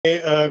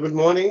Good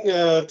morning.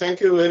 Thank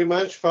you very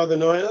much, Father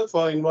Noel,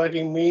 for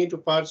inviting me to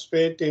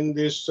participate in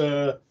this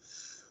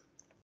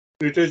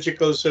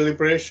liturgical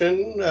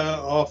celebration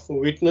of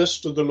witness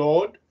to the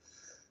Lord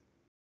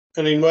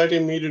and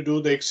inviting me to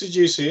do the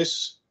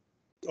exegesis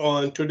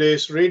on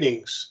today's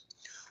readings.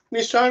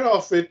 We start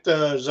off with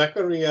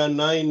Zechariah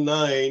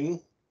 9:9.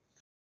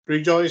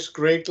 Rejoice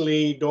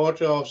greatly,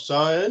 daughter of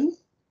Zion.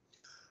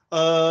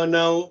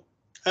 Now,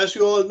 as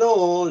you all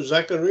know,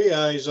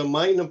 Zechariah is a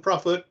minor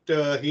prophet.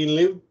 He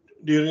lived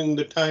during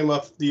the time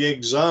of the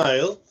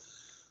exile.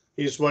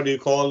 He's what you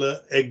call an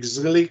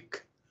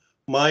exilic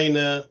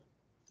minor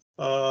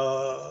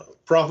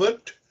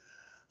prophet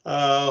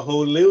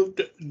who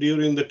lived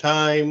during the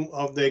time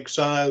of the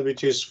exile,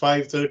 which is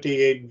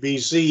 538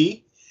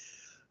 BC.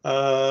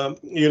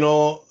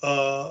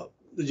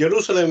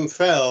 Jerusalem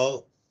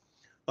fell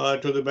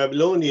to the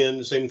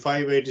Babylonians in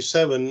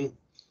 587.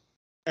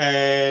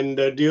 And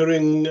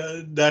during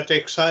that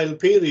exile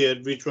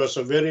period, which was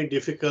a very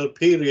difficult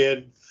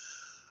period,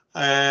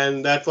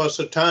 and that was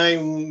a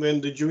time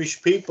when the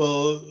Jewish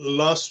people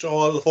lost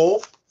all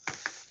hope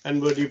and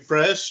were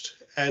depressed,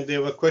 and they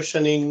were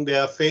questioning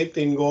their faith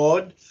in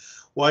God.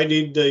 Why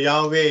did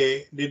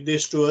Yahweh did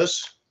this to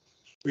us?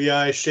 We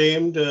are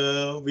ashamed.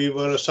 We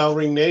were a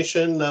sovereign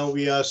nation. Now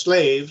we are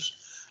slaves,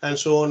 and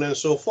so on and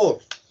so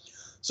forth.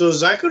 So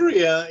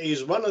Zechariah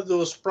is one of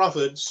those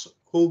prophets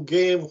who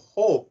gave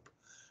hope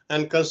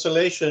and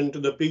consolation to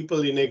the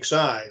people in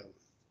exile.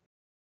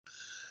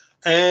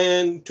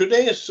 And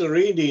today's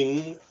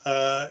reading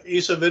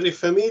is a very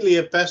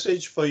familiar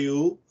passage for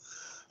you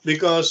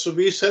because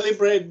we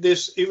celebrate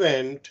this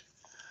event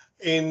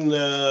in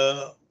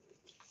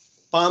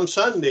Palm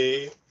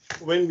Sunday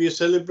when we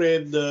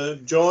celebrate the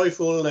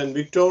joyful and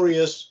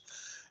victorious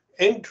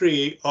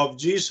entry of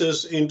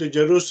Jesus into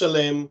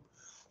Jerusalem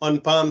on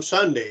Palm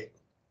Sunday.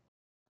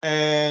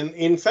 And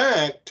in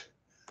fact,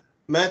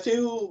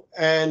 Matthew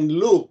and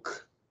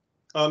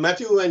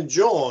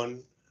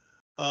John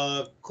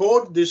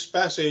quote this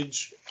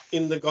passage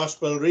in the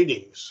gospel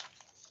readings.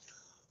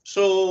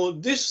 So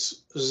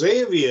this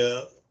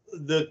Savior,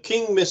 the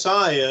King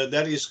Messiah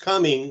that is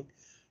coming,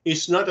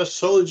 is not a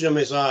soldier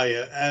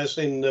Messiah as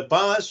in the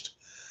past,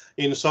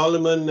 in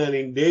Solomon and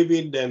in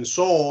David and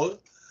Saul,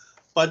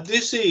 but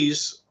this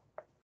is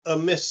a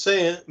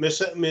Messiah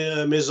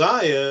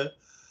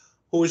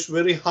who is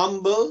very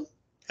humble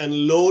and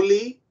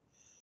lowly,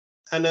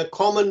 and a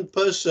common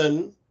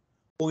person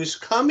who is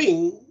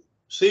coming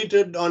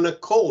seated on a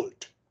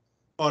colt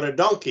or a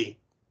donkey.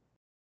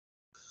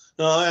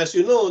 Now, as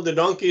you know, the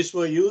donkeys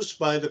were used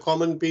by the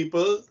common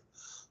people.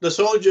 The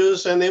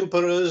soldiers and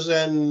emperors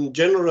and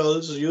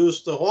generals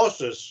used the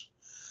horses.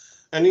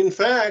 And in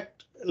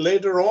fact,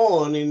 later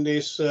on in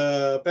this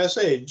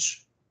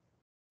passage,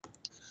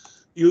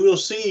 you will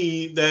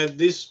see that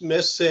this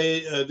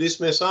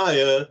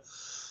Messiah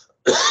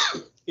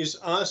is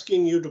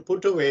asking you to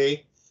put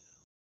away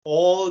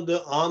all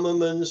the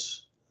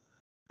armaments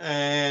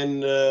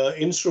and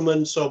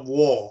instruments of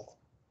war,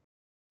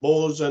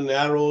 bows and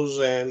arrows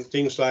and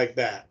things like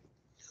that.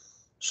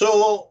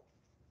 So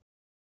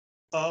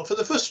for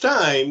the first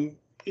time,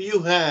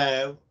 you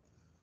have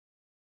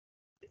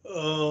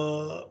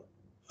a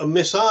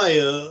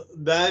Messiah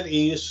that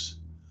is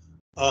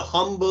a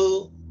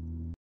humble,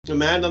 a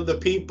man of the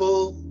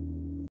people,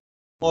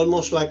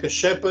 almost like a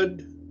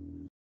shepherd,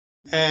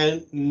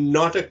 and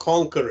not a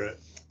conqueror,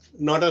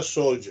 not a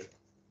soldier.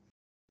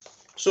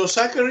 So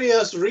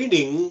Zechariah's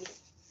reading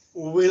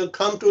will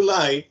come to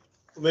light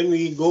when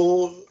we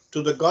go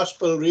to the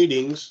gospel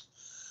readings,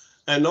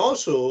 and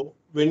also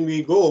when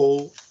we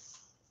go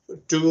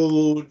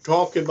to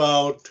talk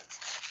about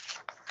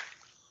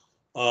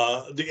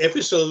the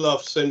epistle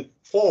of St.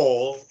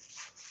 Paul,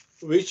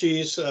 which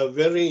is a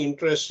very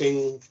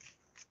interesting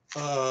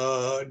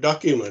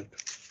document.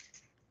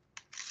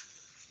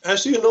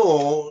 As you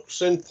know,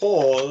 St.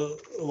 Paul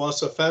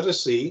was a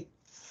Pharisee,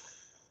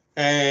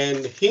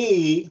 and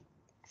he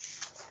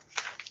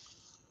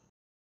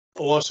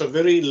was a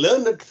very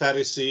learned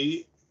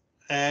Pharisee,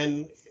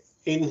 and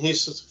in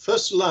his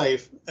first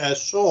life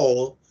as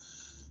Saul,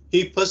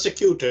 he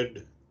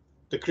persecuted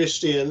the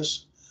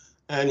Christians,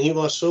 and he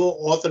was so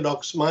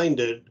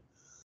orthodox-minded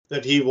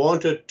that he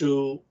wanted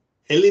to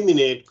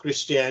eliminate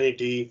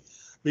Christianity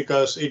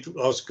because it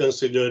was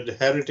considered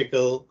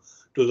heretical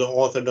to the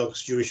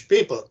Orthodox Jewish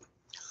people.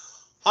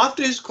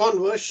 After his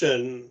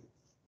conversion,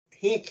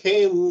 he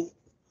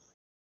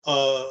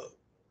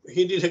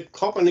did a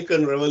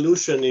Copernican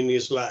revolution in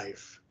his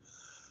life.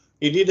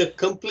 He did a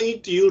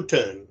complete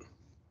U-turn.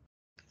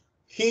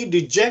 He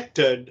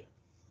rejected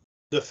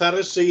the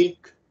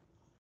Pharisaic,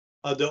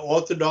 the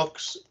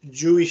Orthodox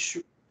Jewish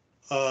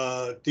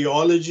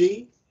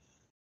theology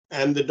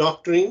and the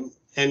doctrine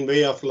and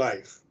way of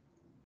life.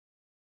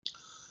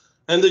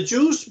 And the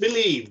Jews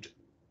believed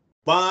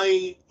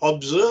by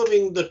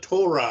observing the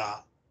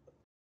Torah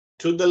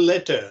to the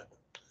letter,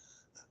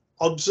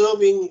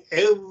 observing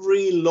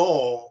every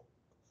law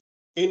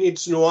in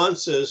its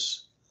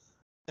nuances,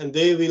 and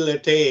they will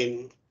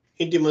attain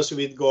intimacy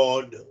with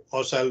God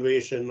or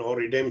salvation or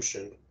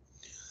redemption.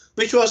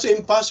 which was an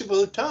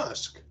impossible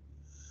task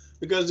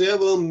because there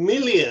were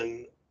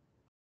million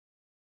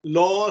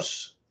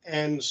laws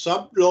and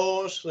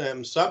sub-laws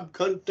and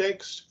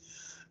sub-context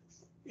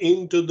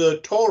into the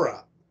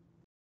Torah.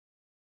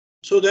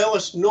 So there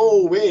was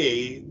no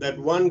way that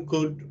one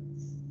could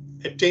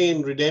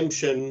attain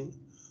redemption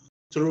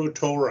through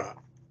Torah.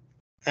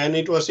 And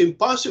it was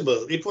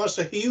impossible. It was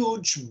a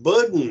huge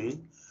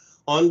burden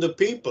on the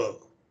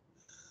people.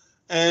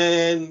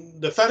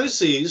 And the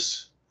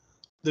Pharisees,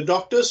 the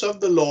doctors of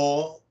the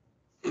law,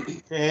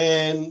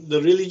 and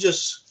the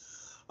religious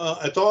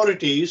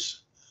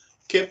authorities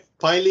kept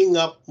piling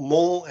up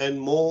more and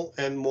more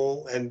and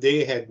more, and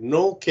they had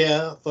no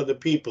care for the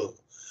people.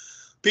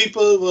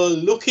 People were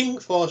looking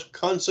for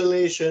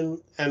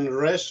consolation and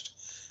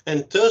rest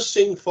and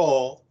thirsting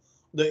for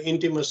the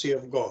intimacy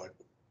of God.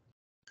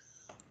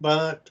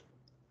 But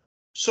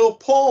so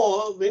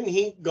Paul, when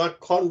he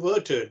got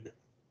converted,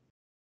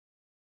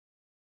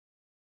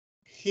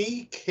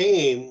 he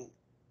came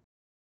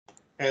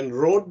and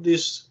wrote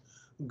this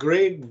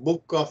great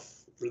book of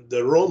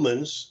the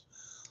Romans,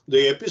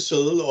 the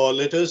epistle or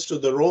letters to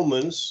the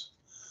Romans,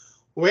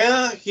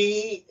 where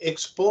he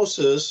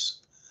exposes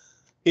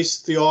his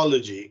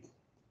theology,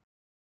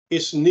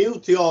 his new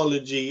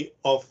theology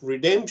of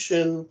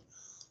redemption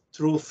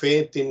through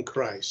faith in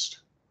Christ.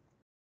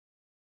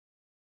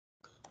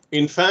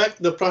 In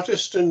fact, the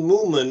Protestant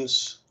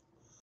movement's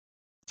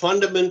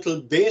fundamental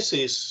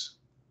basis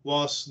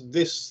was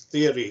this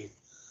theory: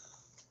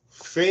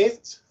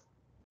 faith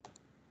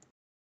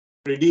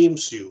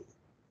redeems you.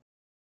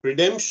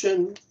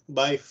 Redemption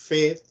by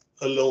faith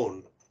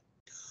alone.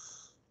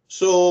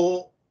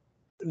 So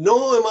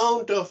no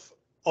amount of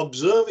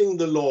observing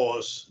the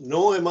laws,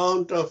 no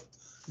amount of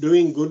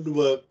doing good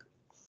work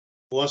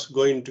was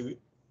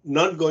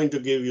not going to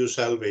give you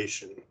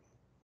salvation.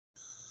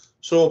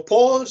 So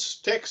Paul's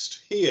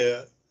text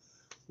here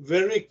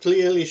very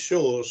clearly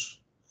shows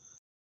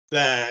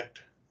that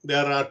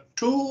there are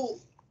two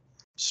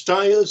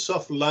styles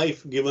of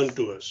life given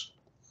to us.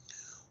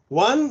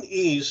 One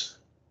is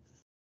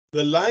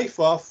the life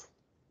of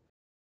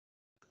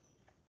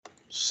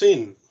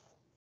sin,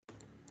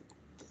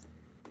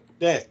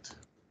 death,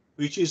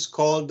 which is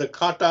called the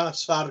kata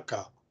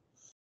sarka,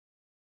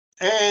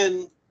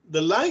 and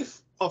the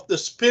life of the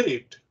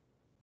spirit,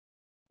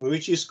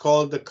 which is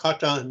called the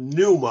kata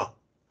pneuma.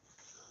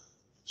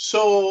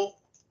 So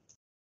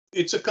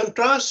it's a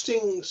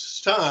contrasting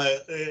style,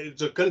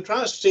 it's a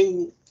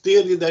contrasting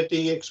theory that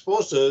he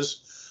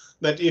exposes,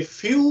 that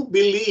if you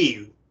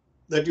believe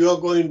that you are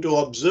going to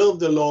observe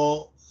the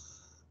law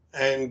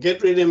and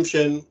get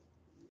redemption,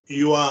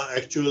 you are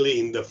actually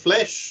in the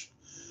flesh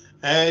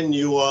and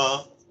you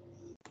are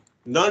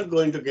not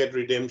going to get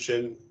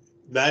redemption.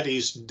 That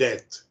is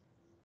death.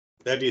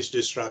 That is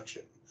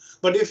destruction.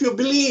 But if you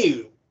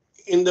believe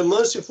in the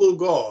merciful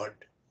God,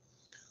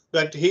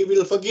 that he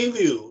will forgive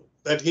you,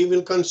 that he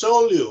will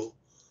console you,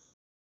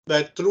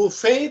 that through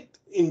faith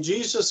in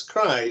Jesus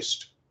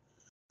Christ,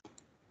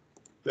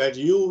 that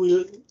you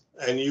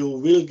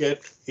will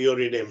get your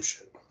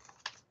redemption.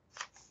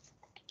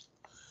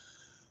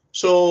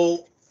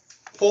 So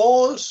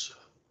Paul's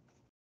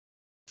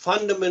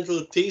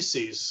fundamental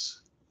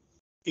thesis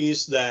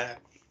is that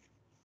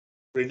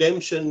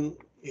redemption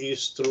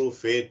is through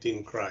faith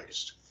in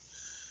Christ.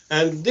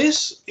 And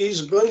this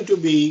is going to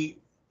be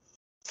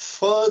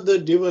further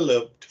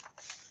developed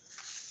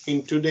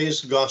in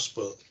today's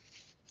gospel,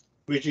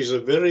 which is a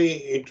very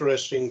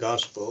interesting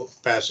gospel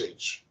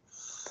passage.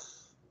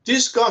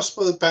 This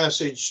gospel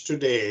passage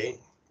today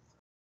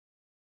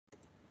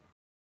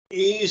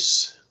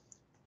is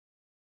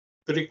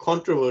very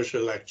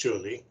controversial,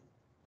 actually.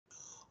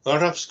 A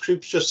lot of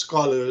scripture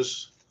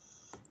scholars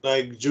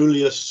like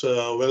Julius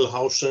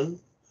Wellhausen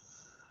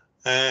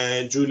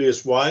and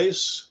Julius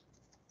Weiss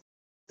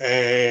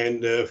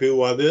and a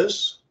few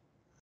others,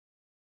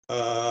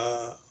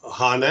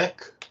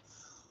 Harnack,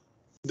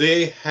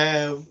 they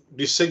have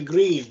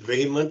disagreed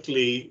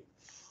vehemently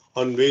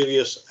on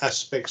various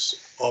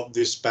aspects of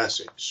this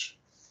passage.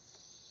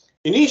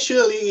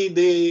 Initially,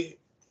 they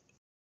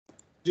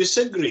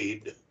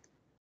disagreed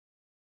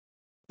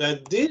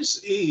that this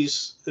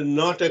is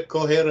not a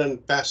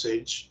coherent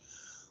passage,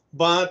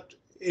 but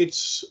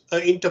it's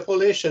an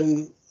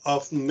interpolation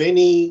of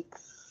many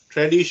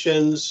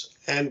traditions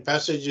and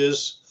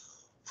passages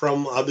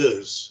from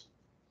others.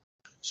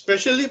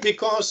 Especially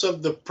because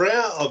of the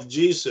prayer of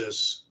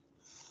Jesus,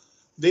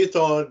 they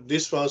thought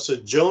this was a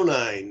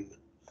Johannine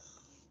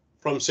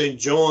from St.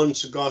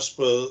 John's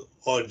Gospel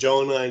or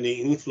Johannine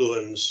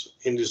influence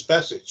in this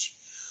passage.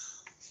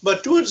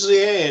 But towards the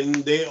end,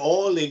 they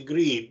all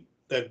agreed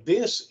that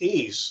this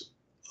is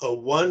a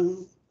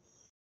one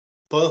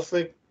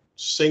perfect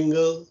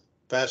single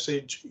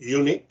passage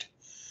unit,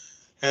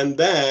 and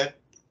that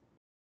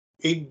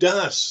it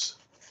does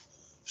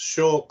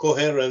show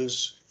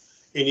coherence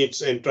in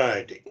its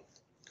entirety.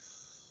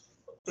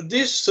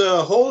 This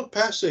whole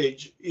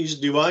passage is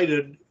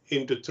divided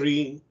into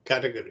three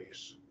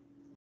categories.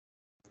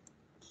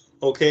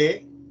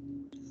 Okay,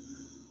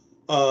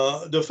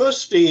 the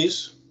first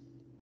is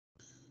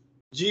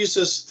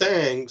Jesus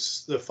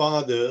thanks the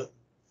Father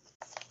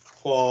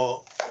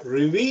for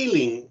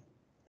revealing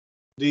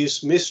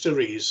these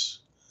mysteries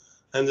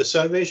and the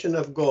salvation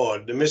of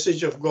God, the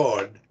message of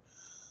God,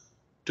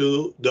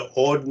 to the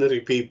ordinary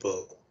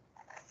people.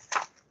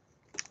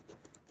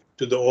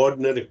 To the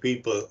ordinary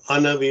people,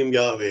 Anavim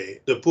Yahweh,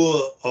 the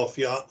poor of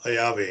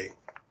Yahweh.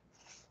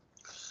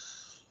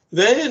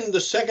 Then the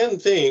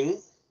second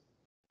thing,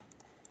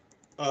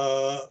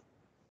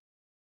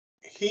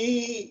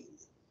 he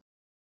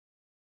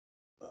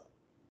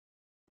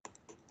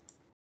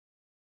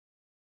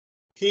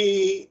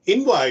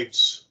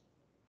invites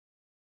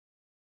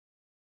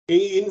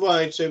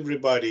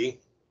everybody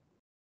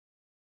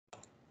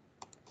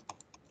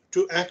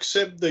to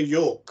accept the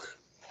yoke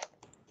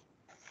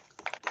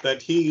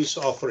that he is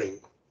offering.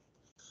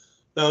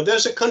 Now,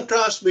 there's a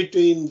contrast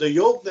between the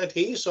yoke that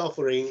he is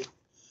offering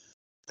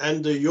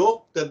and the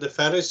yoke that the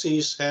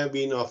Pharisees have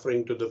been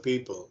offering to the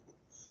people.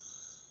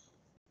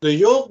 The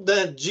yoke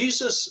that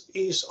Jesus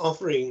is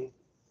offering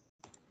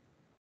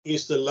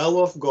is the love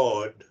of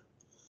God,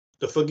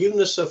 the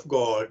forgiveness of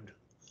God,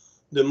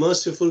 the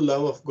merciful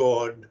love of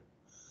God,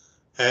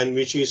 and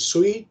which is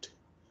sweet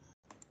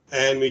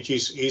and which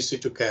is easy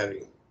to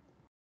carry.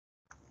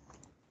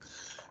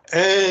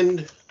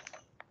 And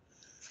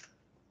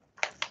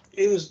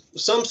in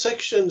some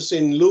sections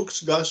in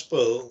Luke's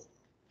Gospel,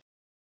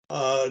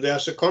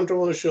 there's a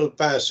controversial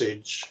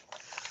passage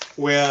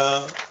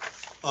where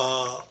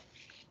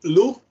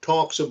Luke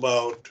talks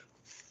about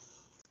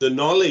the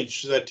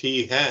knowledge that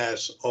he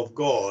has of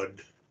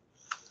God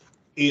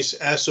is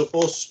as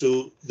opposed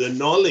to the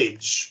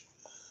knowledge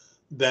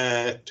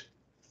that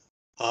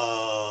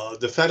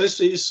the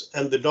Pharisees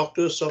and the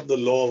doctors of the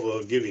law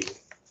were giving.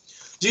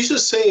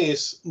 Jesus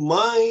says,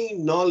 my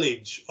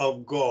knowledge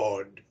of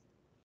God,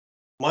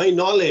 my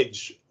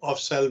knowledge of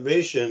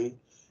salvation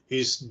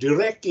is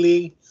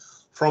directly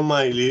from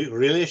my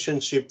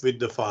relationship with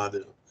the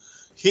Father.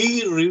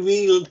 He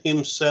revealed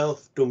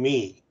himself to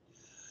me,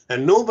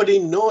 and nobody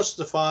knows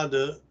the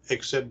Father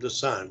except the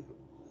Son.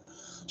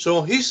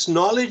 So his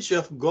knowledge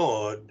of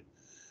God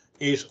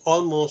is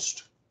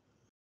almost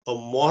a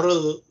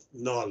moral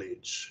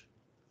knowledge,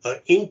 an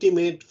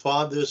intimate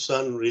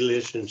father-son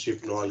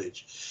relationship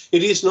knowledge.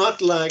 It is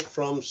not like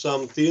from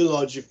some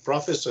theological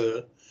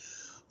professor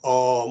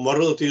or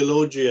moral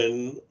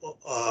theologian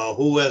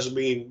who has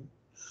been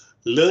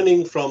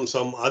learning from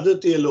some other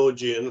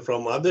theologian,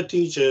 from other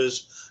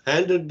teachers,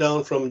 handed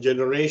down from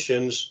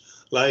generations,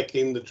 like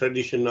in the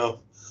tradition of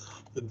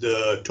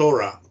the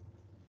Torah.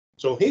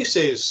 So he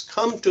says,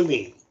 come to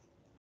me,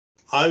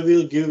 I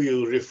will give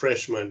you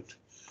refreshment,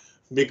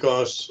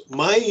 because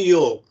my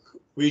yoke,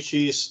 which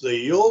is the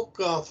yoke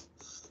of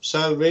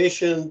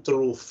salvation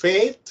through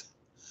faith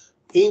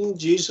in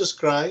Jesus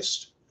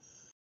Christ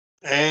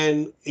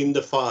and in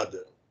the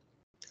Father.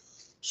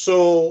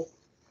 So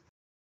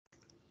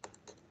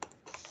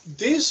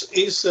this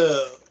is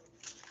a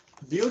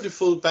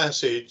beautiful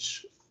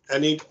passage,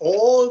 and it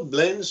all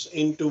blends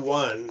into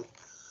one,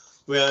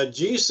 where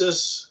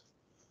Jesus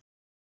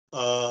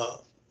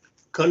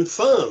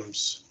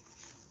confirms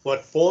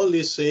what Paul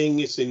is saying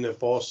is in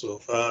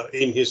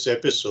his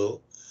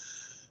epistle,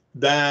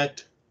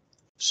 that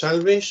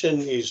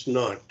salvation is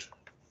not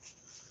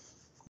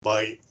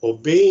by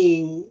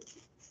obeying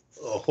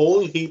a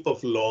whole heap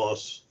of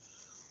laws,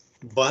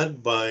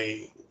 but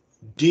by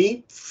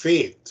deep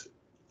faith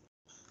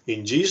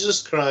in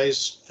Jesus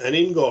Christ and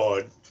in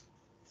God,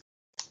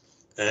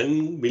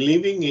 and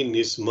believing in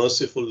his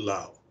merciful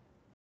love.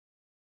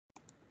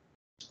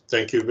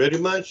 Thank you very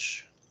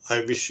much.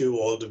 I wish you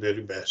all the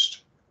very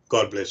best.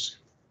 God bless you.